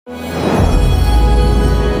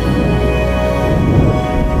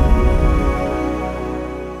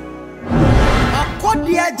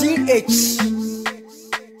H.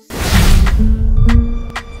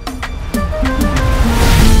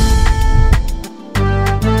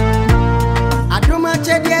 Aduma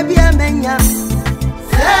chedi bi amenya.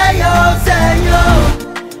 Say yo.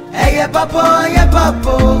 Hey papo.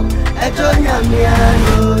 Eto nyame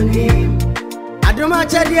anoni. Aduma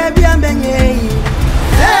chedi bi amenya.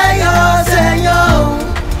 Say yo.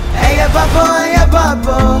 Hey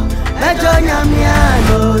papo. Eto nyame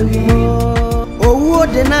anoni. Owo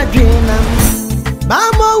de na dwinam.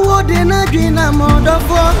 Bamo wo de na dwinam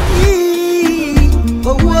odofo.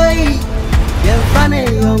 Owo yi. Yemfane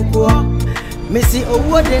yonko. Missy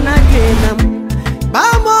owo de na dwinam.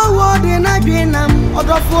 Bamo wo de na dwinam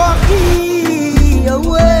odofo.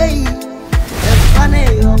 Owo yi. Yemfane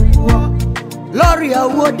yonko. Lori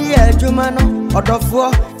owo de adwuma no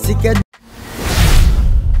odofo sike.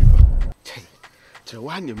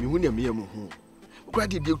 Wanya mi hunya mi hu.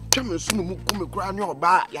 Gradi de twame sunu mu kume kura ne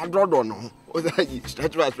oba ya drodo no. O za yi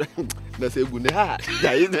stretch na se gu ne ha.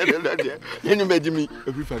 Ya yi de. Yeni medimi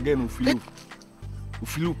every again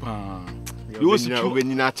ufilu pa. You si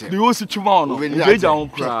twanyina che. You si twama no. Eja on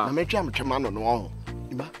kura. Na metwa metwama no no ho.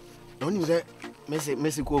 Iba. Na oni ze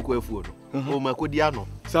Messi koko efu no. O makodi ano.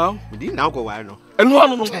 Sao? Di na ko wa no. Enu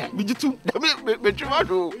ano no. Bijitu. Me twama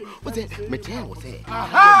do. O ze metwa wo se.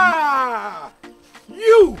 Aha!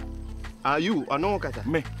 You! Are you? I know Kata.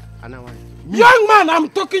 Me. Young man, I'm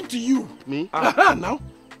talking to you. Me? Now.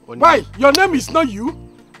 Why? Your name is not you.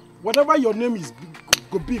 Whatever your name is,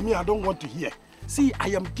 go be me. I don't want to hear. See, I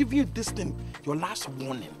am giving you this thing, your last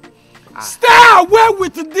warning. Stay away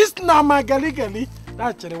with this now, my gali.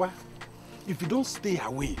 That's it. If you don't stay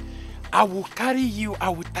away, I will carry you. I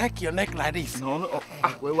will take your neck like this. No.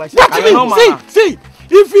 What do you mean? See.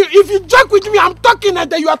 If you joke with me, I'm talking and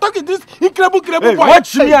then you are talking this incredible boy.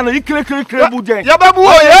 Watch me and incredible jeng. Ya babu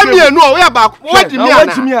o ya mi enu o ya ba. Watch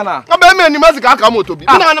me ana. Ka ba me ni masika aka moto bi.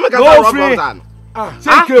 Na na make ka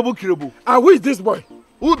say incredible. Who is this boy?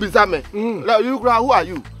 Who be that me? Now you who are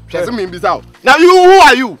you? Shase me be that. Now you who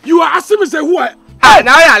are you? You are asking me say who I?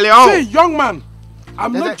 Now ya Leon. Say young man.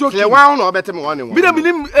 I'm not joking. Le one no better me one.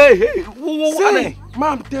 Hey. Say,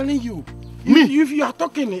 man, I'm telling you. If you are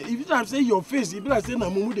talking, if you say your face, if you are saying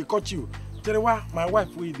Mumu they caught you. Telewa, my wife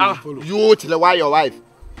will follow. You Telewa your wife.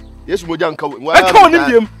 Yes, Mojan come. I can't name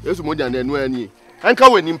him. Yes, Mojan and when and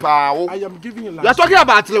come with him power. I am giving you. You are talking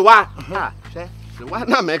about Telewa. Telewa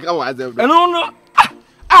na make a wise. No.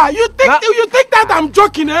 You think that I'm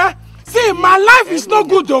joking, eh? See, my life is not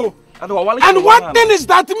good though. And one thing is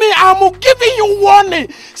that me, I'm giving you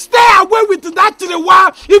warning. Stay away with that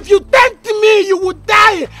Telewa. If you tempt me, you will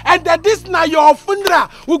die. And that this now your funeral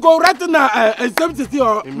will go right in a 70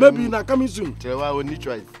 or maybe in a coming soon. Telewa will need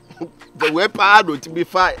choice. The way part to be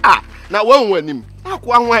fine. Now one him.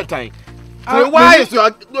 One white time. Telewa is your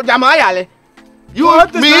Jamayale. You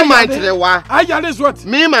me my Telewa. Ayale is what?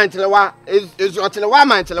 Me my Telewa is your Telewa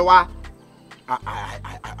my Telewa.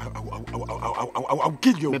 I'll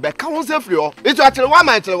kill you. Maybe can't say for you. It's actually one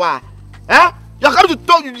man. Eh? You come to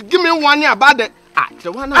talk. You give me one year about that. If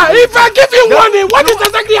I give you warning, what does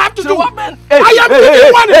exactly have to do? I am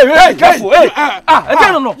giving warning. Hey, careful. I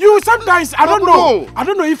don't know. You sometimes I don't know. I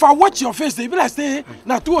don't know if I watch your face. They be like say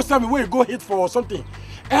now 207 where you go hit for something.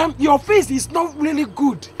 Your face is not really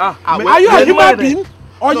good. Are you a human being?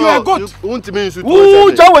 Or you are good? Who just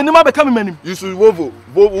when him become many? You should Volvo.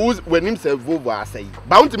 When him say Volvo, I say.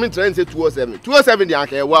 Bound to me try and say 207. 207 the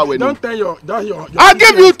anke wa when. Don't tell your. I'll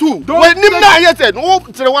give you two. When him na here said, oh,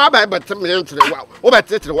 to the wa but to the wa. Oh, but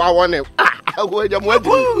to the wa one.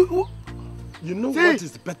 You know what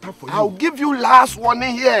is better for you? I'll give you last one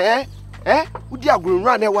here, eh? Would you go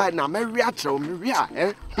run away now? Marry actual Maria,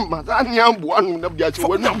 eh? Mazanian one of the actual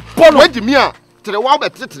one. Wait to me to the wa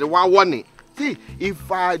but to the wa one. See,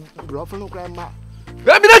 if I brought no grandma,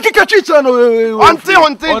 let me kick a chicken until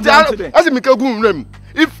as a make a boom rim.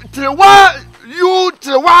 If Telewa, you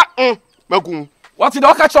Telewa, Magoon. What's it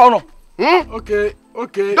all catch on? Okay.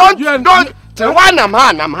 Don't Telewa,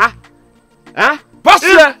 Nama, huh? Pass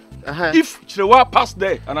there. If Telewa pass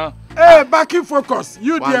there, hey, back in focus.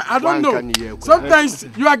 You dear, I don't know. Sometimes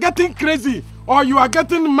you are getting crazy or you are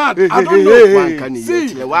getting mad. I don't know. See,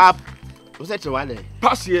 Telewa, what's that Telewa?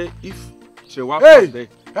 Pass here if. Hey.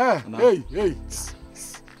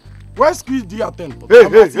 Where's squeeze the attend?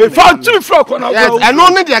 Hey, found two frog. Yes, I know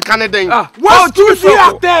need the Canadian. Where's squeeze the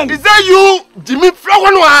attend? Is that you, Jimmy Frog?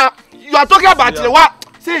 You are talking about the what?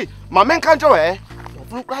 See, my man can't do it.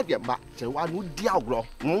 Don't cry back. Say what no diablo.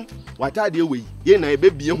 What are they way? You know,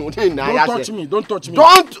 baby, you don't touch me. Don't touch me.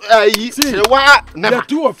 Don't see what? The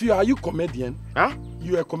two of you, are you comedian? Huh?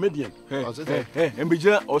 You a comedian.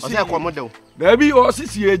 Mbija o say comedian. There be o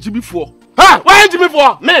sisi ejibi for. Ha, why ejibi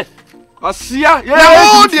for? Me. Asia,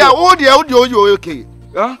 oh dear, okay.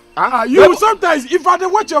 You sometimes, if I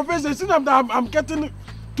watch your face, it seems that I'm getting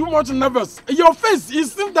too much nervous. Your face, it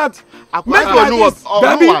seems that. No,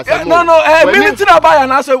 minute about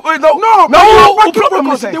and I say, no, problem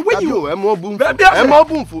is the way you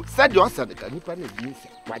boom for said you said can you find a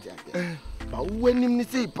but when you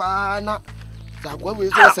say pana,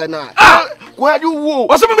 where you woo?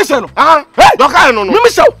 What's up, Miss? No,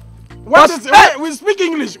 what is we speak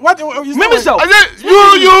English? What is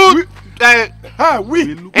you we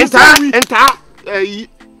enter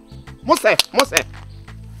Mose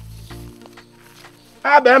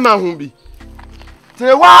Abema humbi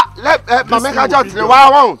Trewa let Mameka jo trewa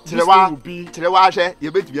won trewa hwe ye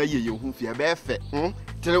betumi aye ye hu fie be fe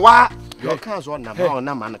trewa your can so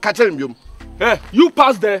na man ka tell me you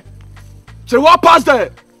pass there trewa pass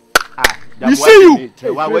there you see you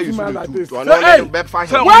trewa where you do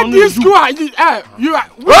what this school you are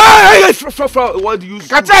what do you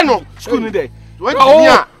ka tell no school in there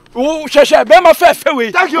oh sheshe be ma fe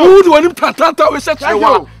we who do any tantanta we say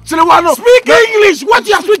trewa no speak English. What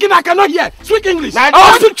you are speaking I cannot hear. Speak English. Speak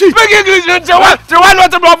English. Trewa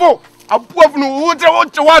not bravo. Abuof no who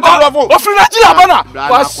trewa bravo.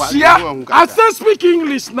 I said speak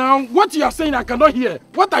English now. What you are saying I cannot hear.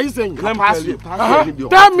 What are you saying?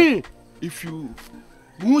 Tell me. If you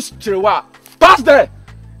who's trewa pass there.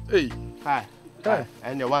 Hey. Hi.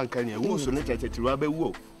 And the one can you who's no trewa be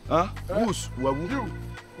wo. Who's wawu.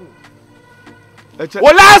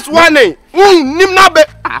 Well, last one, nim na be.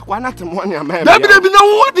 Akwana temoni amem. Dabi na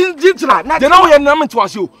wo din jitra. De na wo ye nam to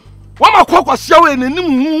ase o. Wa ma kwakwa sia we na nim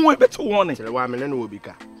hu e beto won. Chelewa me no obi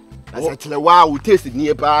ka. Na se chelewa wo taste ni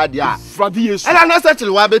e pa dia. Frade Yesu. Ela na se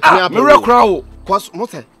chelewa betumi apa. Me rekra o. Cause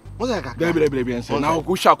mose ka. Dabi ense. Na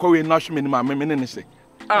wo sha kwa we na hwe me ma me ne se.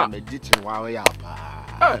 Me di chelewa we ya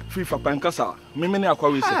pa. FIFA pankasa. Me ne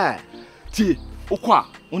akwa we se. Ti okwa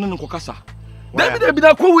won ne nkokasa. Dabi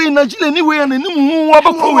na kwa we na jile ni we na nim hu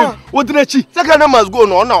abakwa we odinachi. Second must go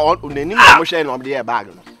no na nim mo share no be bag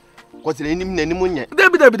no. Cause nim na nim nya.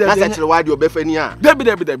 Dabi. Na se chelewa de obefani a.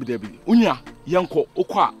 Dabi. Unya yenko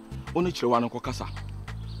okwa oni chelewa no kokasa.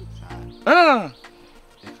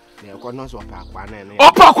 Ne ko no so pa kwa na ne.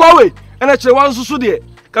 Opa kwa we. Na chelewa nsusu de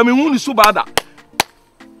ka me hu ni su bada.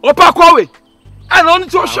 Opa kwa we. Ana oni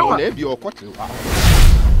to show. Na bi okochelewa.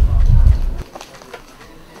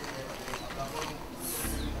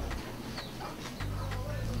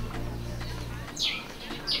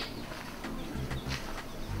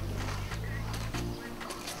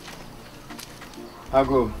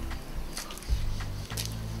 Ago.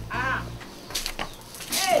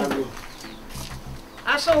 Hey.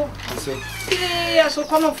 Aso. Hey, aso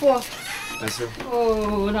come for. Aso.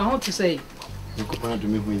 Oh, na how to say. You come to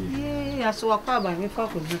me when you. Hey, aso akwa ba me fa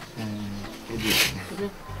ko na.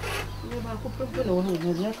 Ba ko pepe no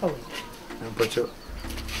no ya ka we. Mpacho.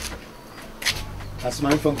 As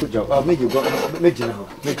my phone could job. Oh, make you go. Make you know.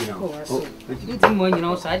 Oh, it's mo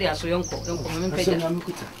nyina o sa de aso yonko me peja.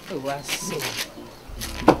 Oh, aso.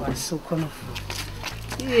 So come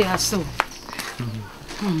for. Yeah, aso.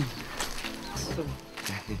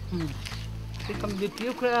 Come the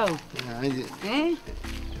pure crowd. Eh?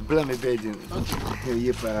 Blame me bedin.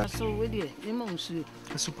 Ye pa. So we dey, e mo nsu.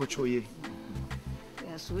 Aso pocho ye.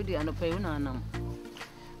 Yeah, so we dey anopa una anam.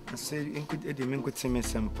 I say include edi me nkote me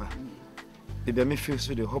sempa. E be me feel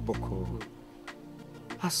so the hoboko.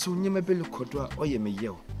 Aso nyema belu kodo a oye me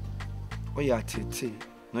yew. Oye atete,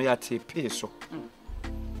 no ya tepe so.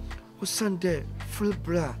 Usande full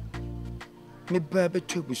bra. Me baby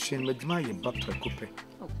to bushen me dma ye bapta kope.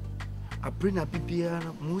 Abrina bibia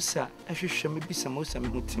na Musa ehwehwe me bisa Musa me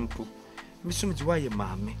hutimpo. Me so me dwa ye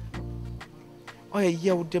maame. Oye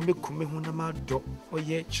ye wo de me kume hu na ma do.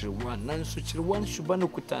 Oye chirewa nanso chirewa nsuba no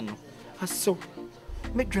kuta no. Aso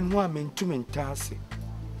me dwen ho a me ntu me ntase.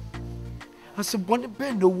 Aso bone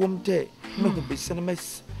be no wom de me hu bisa na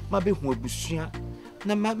ma be hu abusua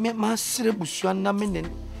na ma sire busua na me ne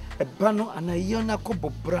eba no anaye na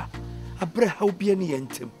kobobra abre ha obi ani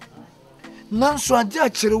yentem nanso ade a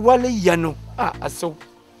kire wale ye no aso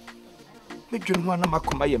medwen ho na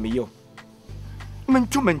makoma ye me yo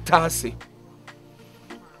mentu mentase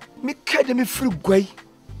me kede me firi gwai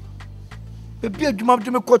bebi adwuma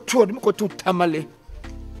de me koto tamale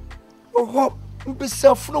oho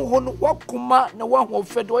mbesafo no ho no wakoma na waho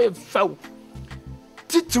fede wo ye faw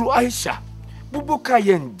titru Aisha bubuka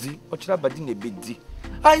yendi ochira badi na bedi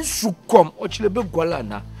ai sukom ochile be gwala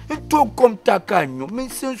na nto kom takanyo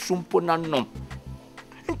mensen sumpo na nom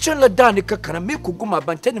nchela dani kakana me kuguma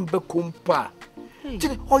bantene be kompa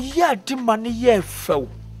Chile, oh yeah, the money yeah fell.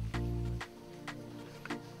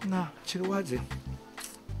 Nah, Chile was it.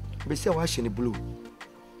 Be say washing the blue.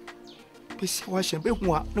 Be say washing be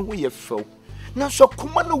one no way fell. Now so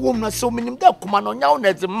come no woman so many that come on now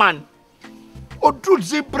as a man. Or do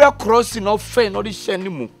zebra crossing of fen or the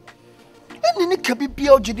shenimu. And in it can be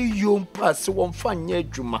BLGD you pass one fine year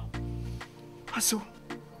juma. Aso,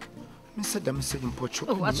 Mr. Damson in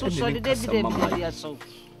Portugal. Oh, I so sorry, they did so.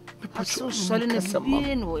 I so sorry,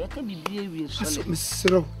 no, I can be very sorry.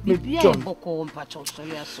 Mr. Maybe I book on Pacho,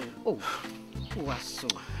 sorry, so. Oh, I so.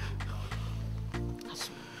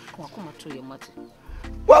 Come to your mother.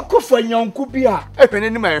 What could for young Kubia? Every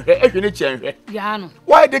man, every chair. Yano.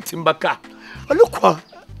 Why the Timbaka? A look what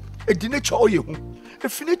a dinner cho you. A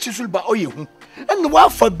finish will buy you. And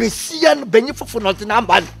what for Bessian benefit for not in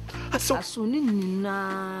Amban. So soon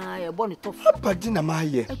a bonnet of Papa dinner, my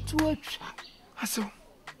year. A 2 I saw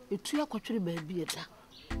a 2 country baby.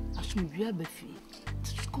 I should be a beefy.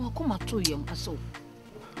 Come to him. I saw.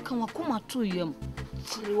 Come to him.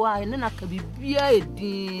 Why, and then I can be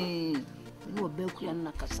bearding. No Belky and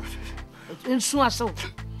Nakasa. And so I saw.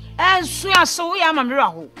 And so I saw, I am a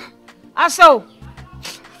miracle. I saw.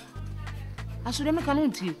 I should make an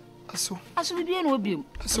empty. I saw. I should be an obium.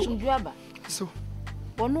 I saw. I saw.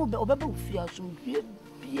 Or no, but Obaba fear some be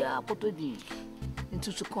a potody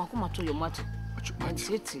into to come to your mother. And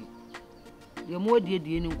city. Your more dear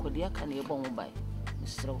in Kodia can you bomb by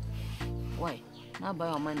Mr. Why? Now by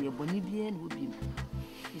our man, your Bonibian would be.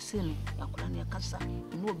 You say, Akulania Casa,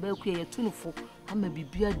 no Belky, a tuneful, I may be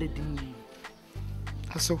bearded in you.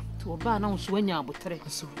 I saw to a bar now, when you are but three. I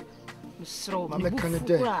saw Mr. Mamma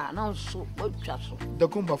now so what chapel. The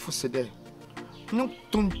Gumba for Sede. No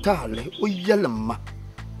tuntale, o yelma.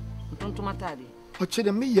 Don't to matadi. O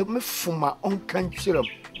chede me ye me fuma on kanchiram.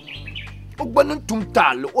 O banan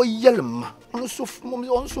tuntale, o yelma. On so fuma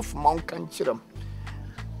on kanchiram.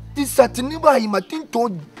 This satiniba him a tin to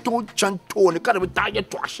chanto, the kind of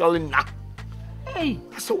tired to a shell in na. Hey,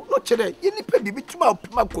 so no chede, you need baby bituma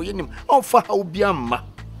pima him on for how biamma.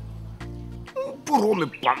 Puro me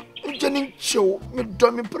pam, Jenny show, me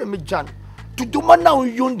dummy premijan. To do man now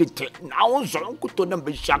you now so could to them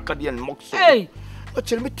be shakadi and moxie. Hey, but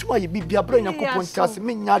tell me to my be a brain and coupon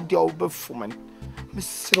me not the over woman.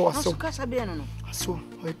 Miss Rosso Casabiano. So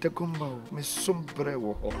I take Miss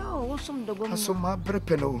Sombrero. Oh, some the woman, so my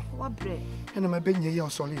brepeno. What bread? And I'm a benny or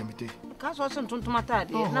solemnity. Because I wasn't to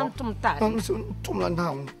matadi, not to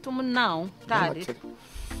matadi. To now, daddy.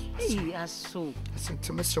 Hey, I so. I sent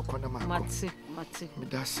to Mr. Conama. Matty,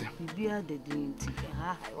 Medassa. Be a dead in tea.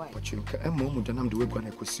 But you can a moment and I'm doing when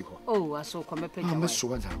I could see her. Oh, I saw come up and I'm a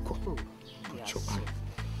sword.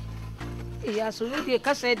 Yes, so you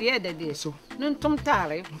can say the other day. So, none tom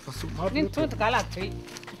tally. Into the Galati.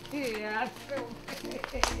 Yes.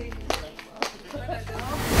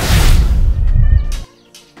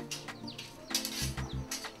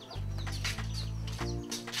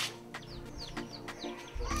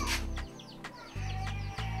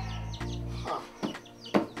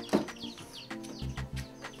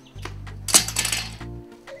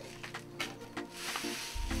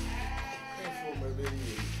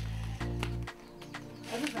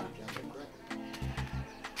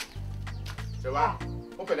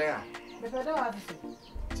 Open there. But I don't have to.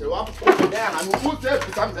 So open there and who said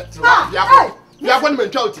to some that you are going to be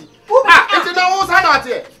chouty. It's now not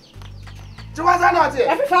here. To was I not here?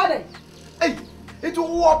 Every Friday. Hey, it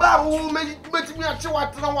will walk back who made me a chill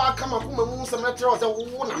at now. Come up with some materials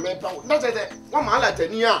and one made out. Not that 1 mile at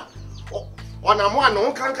 10 years. On a one,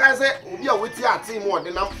 no can say, we are with your team more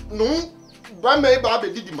than no. But maybe I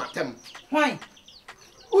did my temp. Why?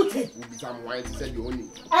 Ute. Some wine to say you only.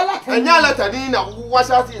 I like and you let Adina wash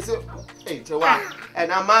out his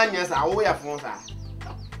and a man, yes, I wear for her.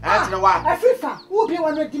 And a FIFA who be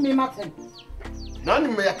one with me, Martin.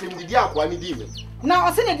 None may attend the AKYEDIE. Now,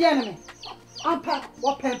 I send the enemy. I'm packed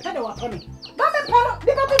what pen pedal upon me. But the panel,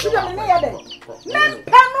 they got to do them in the other. Men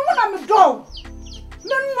panel when I'm a dog.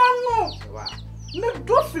 No. Me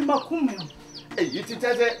do for my kumel. Hey, you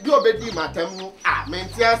tell your baby, Madame. Ah,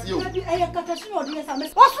 maintains you. What's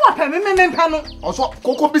what men panel? Also,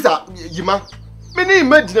 Coco Bisa, Yima. Many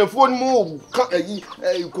imagine phone move,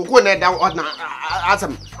 Coco net down on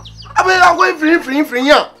Assam. I will away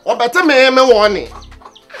free, or better, me warning.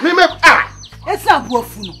 Me, it's not poor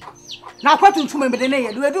fool. Now, what to me, but the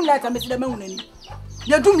name, you do like I miss the moon.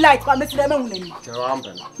 You do like I miss the moon.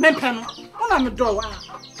 Men panel, one on the door.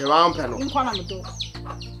 Teram panel, one on the door.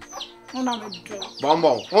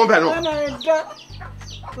 Bonbon, one panel.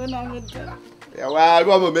 When I'm a dog. Yeah, well,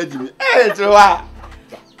 Robert made me. Hey,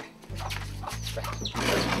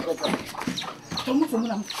 From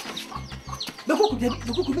the cook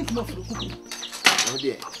did not for Oh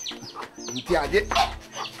dear.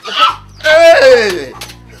 Hey!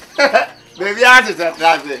 Baby, I just said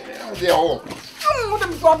that. Dear, oh. What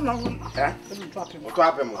am I talking about? Eh?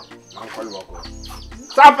 Trap him. Uncle Walker.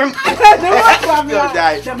 Stop him!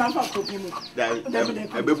 The man for cooking.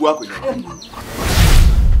 A big walk with you.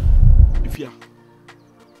 If you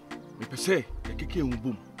me per se, a kicking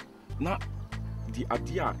boom. Not the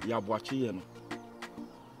idea you are watching.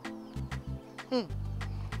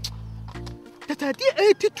 That I did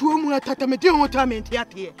 82 more at a medium time in here.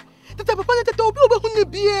 That I found that I'll be over the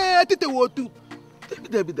beer at the water.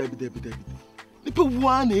 Debbie. People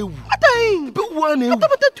want you. What time? But one,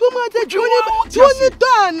 but 2 months at Johnny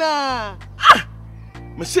Donna.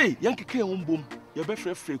 Me say, Yankee came boom. Your best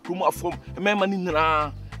friend, Kuma from a man in the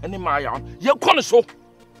and in my arm. You're calling so.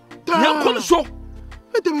 You're calling so.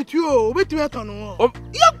 Wait a minute, you wait a minute.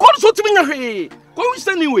 You're calling so to me. Go is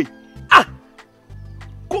anyway.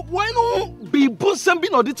 Why no be bosom be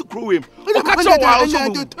not to crew him? Catch your wild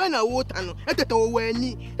to turn a water at the toe when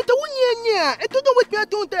you at the 1 year. I don't know what you are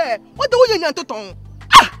doing there. What do you want to do?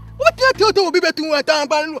 What you are to be better to a time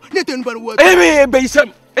by nothing but what? Eh,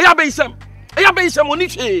 Basem, Basem, on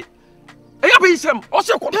each day. Basem,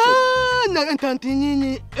 also, and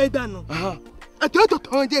Tantini Edano. I don't know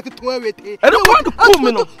to it. I don't want to come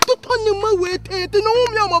to turn you my way to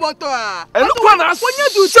know about her. And look when I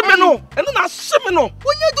do Semino, and then I Semino.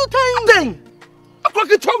 When you do time, then I got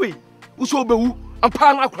it away. Uso Bew and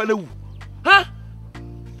Pana Quanu. Huh?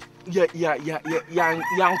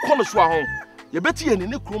 Young Conoswa. You bet you in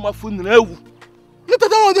the Kruma Funno. Let us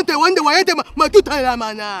know wonder why my 2 times.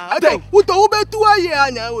 I think who told me 2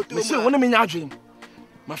 years now. Monsieur, when I'm in your dream,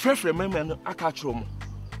 my first remember I catch room.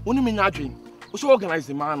 When I'm in your dream. So organize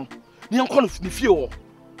the man. You can't feel.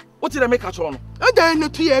 What did I make a turn? I don't know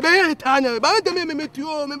to you, Tana, but I met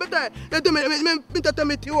you, but let them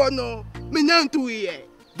meet you or no. Minan to ye.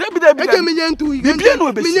 Debbie, Minan to ye,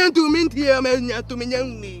 Minan to mint here, Minan to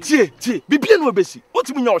Minan. See, be bien with Bessie. What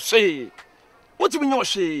do you mean your say? What do you mean your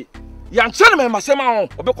say? Young gentleman, my sema,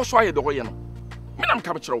 or because I adore you. Madam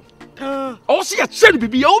Capitol. Oh, see a cherry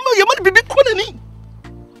baby, oh, you might be big quantity.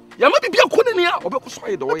 You might be a quantity, or because I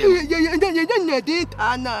adore you. And then you did,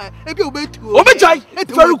 Anna, if you bet to Obey,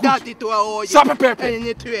 it's very good to our supper pepper.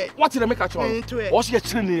 What did I make a turn? What's your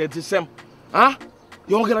chilling at the same? Huh?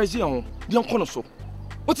 You organize your young connoisseur.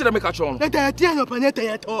 What did I make a turn? Let I turn up an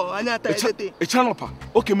at all, and at a channel.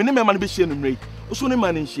 Okay, minimum be seen in me. Also, no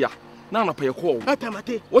man in here. Now I pay a call.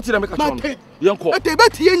 What did I make a turn? Young call. I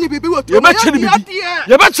bet you be what you bet you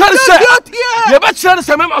bet you bet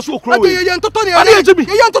some members who crow. Young Totony, I to be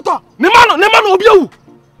young Toto. Nemano of you.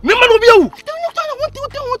 Nemano of you.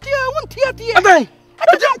 I want here. I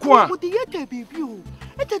don't want the baby.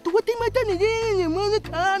 I don't what they might do in money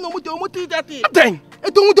can or what that is. I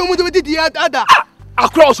don't know what the other.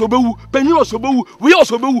 Across Obu, Penuos Obu, we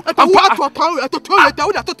also boo. I want to at the toilet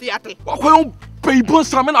out at the theatre. Baby,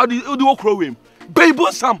 some and I do crow him.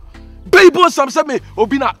 Baby, some me,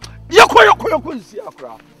 Obina. Yakoya.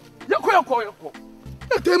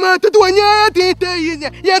 The man to do anything,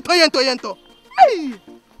 yet. Hey!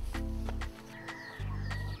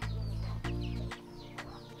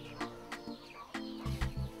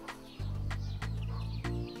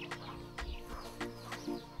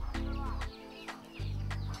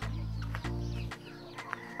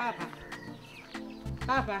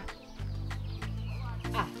 Papa.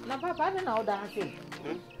 Na papa, I don't know that.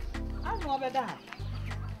 I know about that.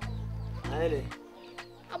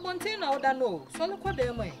 I want to know that no. So look what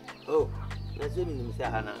they're doing. Oh, that's what you say,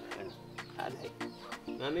 Hannah. I like.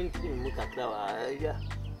 I mean, you look at that. Yeah,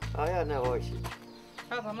 I know what she.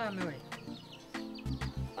 Papa, mamma.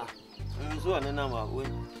 So, I don't know what.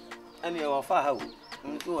 And you are far out.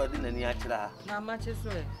 So, I didn't any actually. Not much as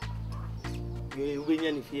well. You win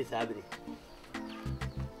any fears, Abby.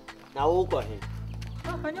 Now, who got him?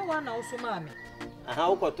 Papa, you want also, mammy.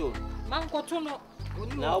 How got to? Man, got to know.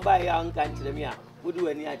 Now, by young country, me, would do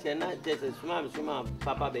any action, just as smart,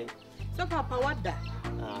 Papa Ben. So, Papa, what that?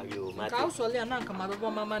 Ah, you, my house only an uncle,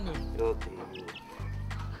 my money. Okay.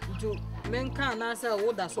 You men can't answer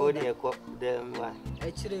what that's all they call them.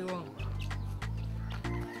 Actually, wrong.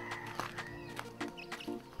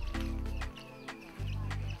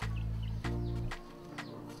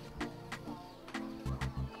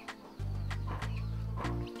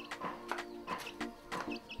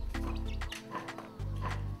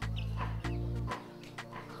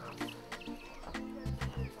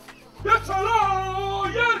 Yes, hello!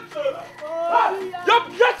 Yes, hello!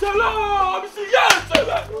 Yes, hello! Mr. Yes,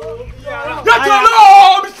 hello! Yes, hello!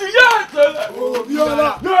 Mr. Yes, hello!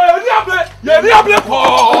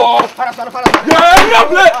 fo.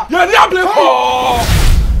 Ye diable fo.